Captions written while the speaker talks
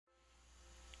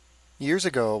Years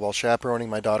ago, while chaperoning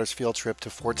my daughter's field trip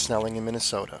to Fort Snelling in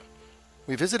Minnesota,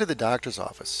 we visited the doctor's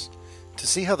office to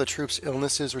see how the troop's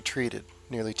illnesses were treated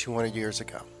nearly 200 years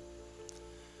ago.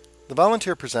 The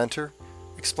volunteer presenter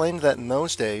explained that in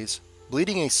those days,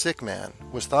 bleeding a sick man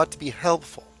was thought to be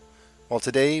helpful, while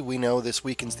today we know this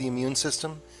weakens the immune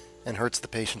system and hurts the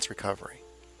patient's recovery.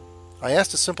 I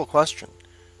asked a simple question: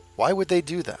 why would they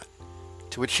do that?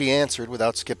 To which she answered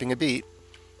without skipping a beat,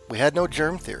 "We had no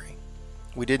germ theory.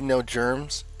 We didn't know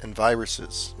germs and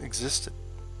viruses existed."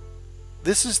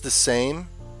 This is the same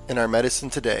in our medicine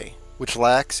today, which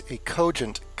lacks a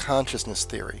cogent consciousness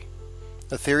theory,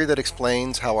 a theory that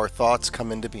explains how our thoughts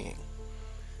come into being.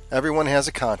 Everyone has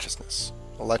a consciousness,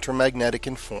 electromagnetic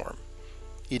in form.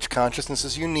 Each consciousness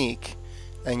is unique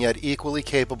and yet equally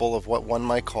capable of what one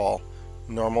might call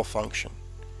normal function.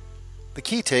 The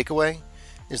key takeaway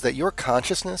is that your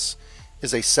consciousness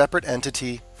is a separate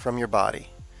entity from your body.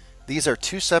 These are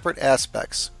two separate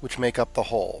aspects which make up the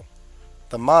whole,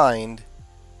 the mind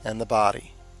and the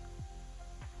body.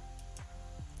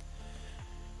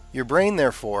 Your brain,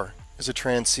 therefore, is a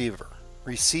transceiver,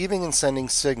 receiving and sending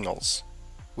signals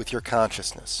with your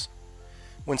consciousness.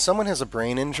 When someone has a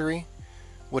brain injury,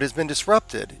 what has been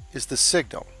disrupted is the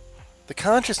signal. The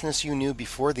consciousness you knew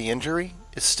before the injury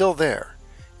is still there.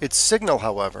 Its signal,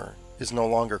 however, is no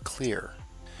longer clear.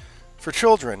 For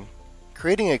children,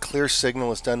 creating a clear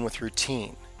signal is done with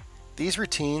routine. These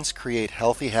routines create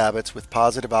healthy habits with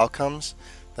positive outcomes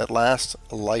that last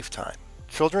a lifetime.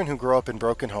 Children who grow up in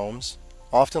broken homes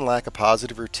often lack a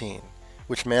positive routine,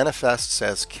 which manifests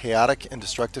as chaotic and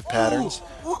destructive patterns,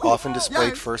 often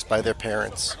displayed first by their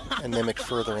parents and mimicked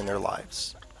further in their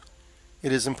lives.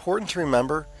 It is important to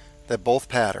remember that both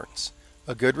patterns,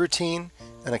 a good routine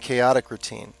and a chaotic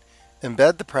routine,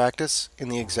 embed the practice in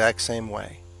the exact same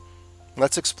way.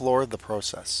 Let's explore the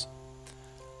process.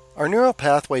 Our neural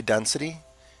pathway density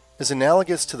is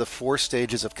analogous to the 4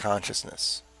 stages of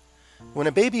consciousness. When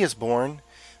a baby is born,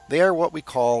 they are what we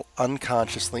call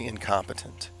unconsciously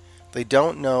incompetent. They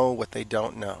don't know what they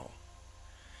don't know.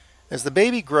 As the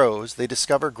baby grows, they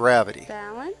discover gravity,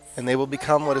 and they will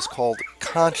become what is called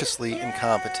consciously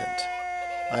incompetent.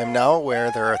 I am now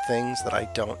aware there are things that I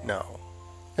don't know.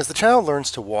 As the child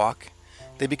learns to walk,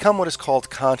 they become what is called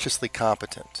consciously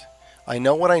competent. I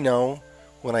know what I know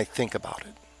when I think about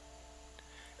it.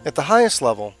 At the highest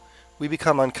level, we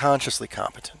become unconsciously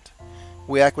competent.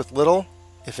 We act with little,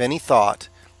 if any, thought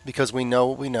because we know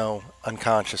what we know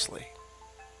unconsciously.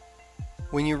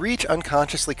 When you reach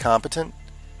unconsciously competent,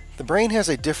 the brain has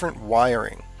a different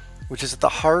wiring, which is at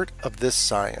the heart of this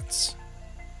science.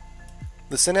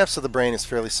 The synapse of the brain is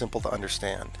fairly simple to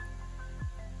understand.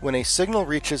 When a signal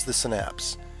reaches the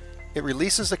synapse, it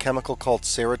releases a chemical called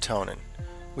serotonin,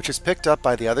 which is picked up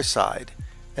by the other side,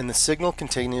 and the signal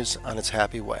continues on its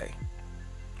happy way.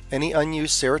 Any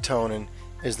unused serotonin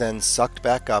is then sucked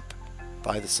back up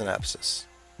by the synapses.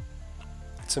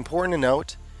 It's important to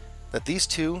note that these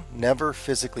two never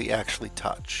physically actually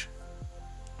touch.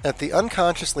 At the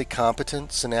unconsciously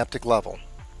competent synaptic level,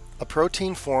 a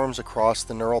protein forms across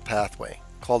the neural pathway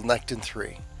called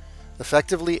nectin-3,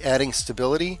 effectively adding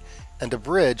stability and a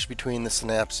bridge between the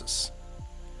synapses.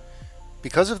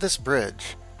 Because of this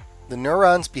bridge, the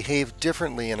neurons behave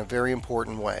differently in a very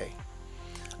important way.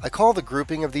 I call the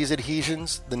grouping of these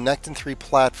adhesions the nectin-3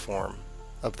 platform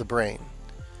of the brain.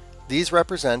 These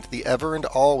represent the ever and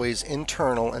always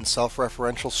internal and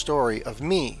self-referential story of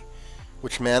me,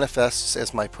 which manifests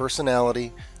as my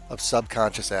personality of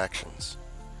subconscious actions.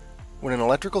 When an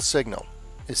electrical signal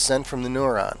is sent from the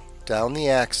neuron down the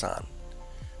axon,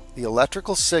 the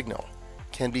electrical signal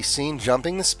can be seen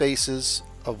jumping the spaces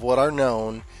of what are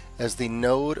known as the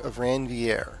node of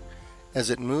Ranvier as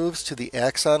it moves to the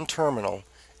axon terminal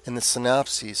and the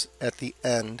synapses at the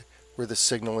end where the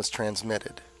signal is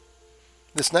transmitted.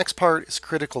 This next part is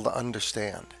critical to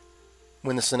understand.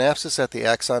 When the synapses at the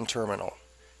axon terminal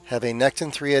have a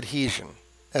nectin-3 adhesion,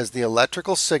 as the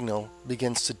electrical signal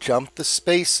begins to jump the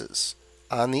spaces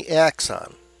on the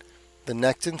axon, the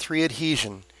nectin-3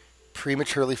 adhesion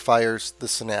prematurely fires the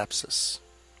synapses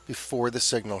before the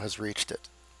signal has reached it.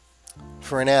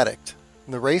 For an addict,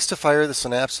 the race to fire the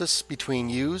synapses between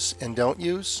use and don't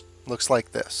use looks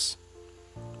like this.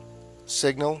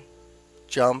 Signal,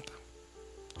 jump,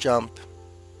 jump,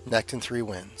 nectin-3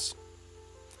 wins.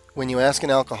 When you ask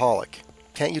an alcoholic,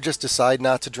 can't you just decide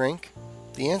not to drink?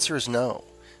 The answer is no.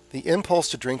 The impulse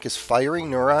to drink is firing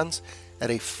neurons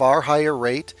at a far higher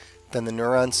rate than the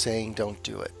neurons saying don't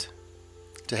do it.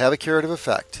 To have a curative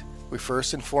effect, we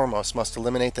first and foremost must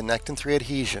eliminate the nectin-3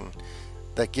 adhesion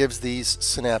that gives these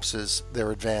synapses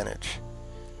their advantage.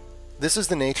 This is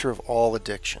the nature of all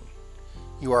addiction.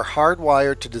 You are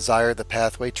hardwired to desire the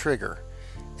pathway trigger,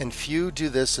 and few do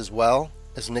this as well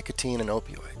as nicotine and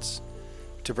opioids.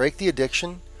 To break the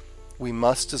addiction, we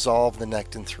must dissolve the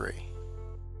nectin-3.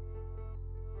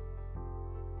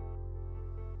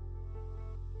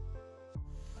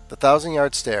 The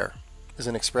 1,000-yard stare is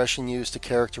an expression used to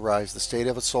characterize the state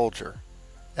of a soldier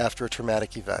after a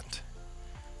traumatic event.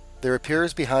 There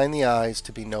appears behind the eyes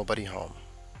to be nobody home.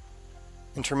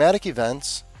 In traumatic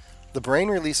events, the brain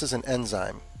releases an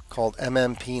enzyme called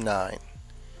MMP9.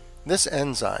 This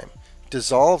enzyme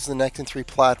dissolves the nectin-3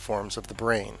 platforms of the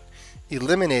brain,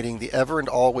 eliminating the ever and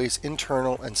always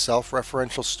internal and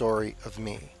self-referential story of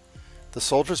me. The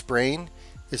soldier's brain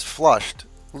is flushed,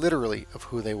 literally, of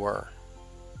who they were.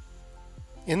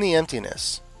 In the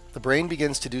emptiness, the brain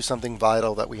begins to do something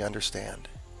vital that we understand.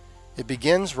 It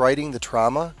begins writing the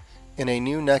trauma in a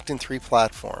new nectin-3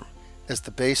 platform as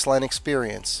the baseline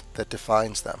experience that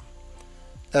defines them.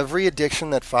 Every addiction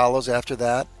that follows after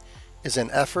that is an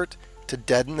effort to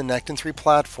deaden the nectin-3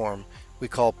 platform we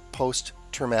call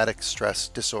post-traumatic stress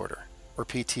disorder, or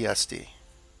PTSD.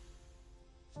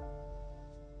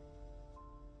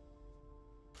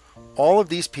 All of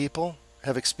these people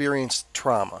have experienced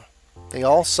trauma. They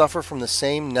all suffer from the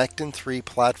same nectin-3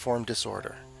 platform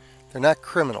disorder. They're not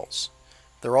criminals.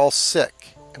 They're all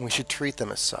sick, and we should treat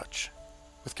them as such,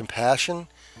 with compassion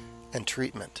and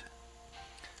treatment.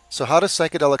 So how does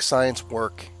psychedelic science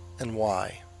work, and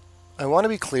why? I want to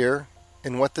be clear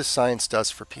in what this science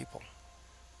does for people.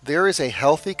 There is a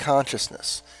healthy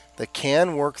consciousness that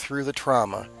can work through the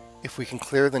trauma if we can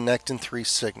clear the nectin-3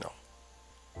 signal.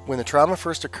 When the trauma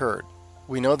first occurred,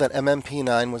 we know that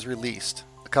MMP9 was released,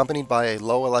 accompanied by a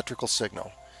low electrical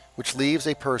signal, which leaves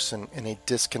a person in a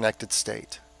disconnected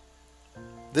state.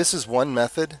 This is one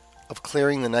method of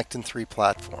clearing the nectin-3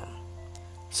 platform.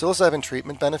 Psilocybin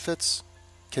treatment benefits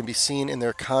can be seen in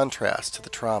their contrast to the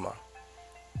trauma.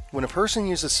 When a person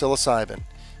uses psilocybin,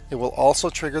 it will also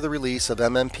trigger the release of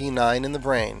MMP9 in the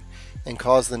brain and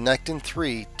cause the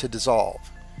nectin-3 to dissolve.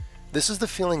 This is the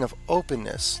feeling of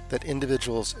openness that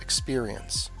individuals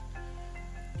experience.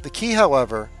 The key,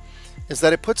 however, is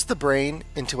that it puts the brain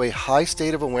into a high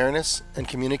state of awareness and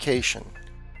communication.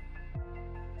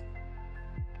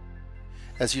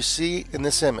 As you see in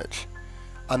this image,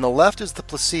 on the left is the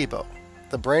placebo,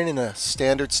 the brain in a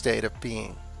standard state of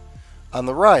being. On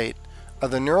the right are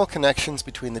the neural connections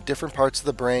between the different parts of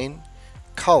the brain,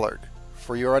 colored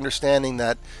for your understanding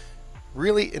that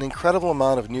really an incredible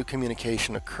amount of new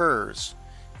communication occurs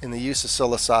in the use of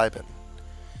psilocybin.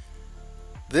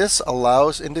 This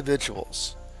allows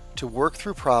individuals to work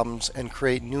through problems and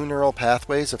create new neural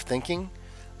pathways of thinking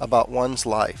about one's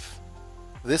life.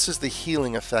 This is the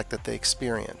healing effect that they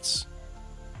experience.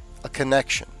 A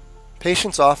connection.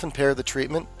 Patients often pair the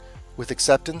treatment with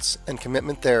acceptance and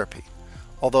commitment therapy,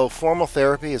 although formal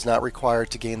therapy is not required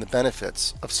to gain the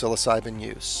benefits of psilocybin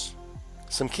use.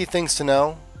 Some key things to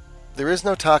know: there is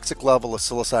no toxic level of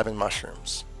psilocybin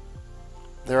mushrooms.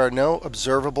 There are no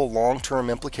observable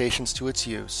long-term implications to its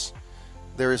use.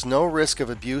 There is no risk of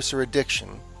abuse or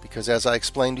addiction because, as I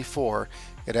explained before,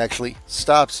 it actually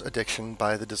stops addiction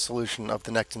by the dissolution of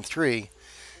the nectin-3,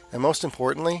 and most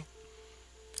importantly,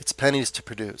 it's pennies to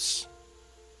produce.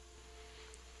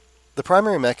 The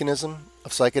primary mechanism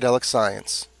of psychedelic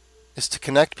science is to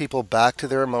connect people back to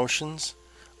their emotions,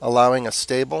 allowing a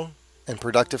stable and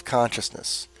productive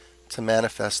consciousness to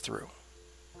manifest through.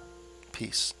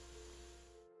 Peace.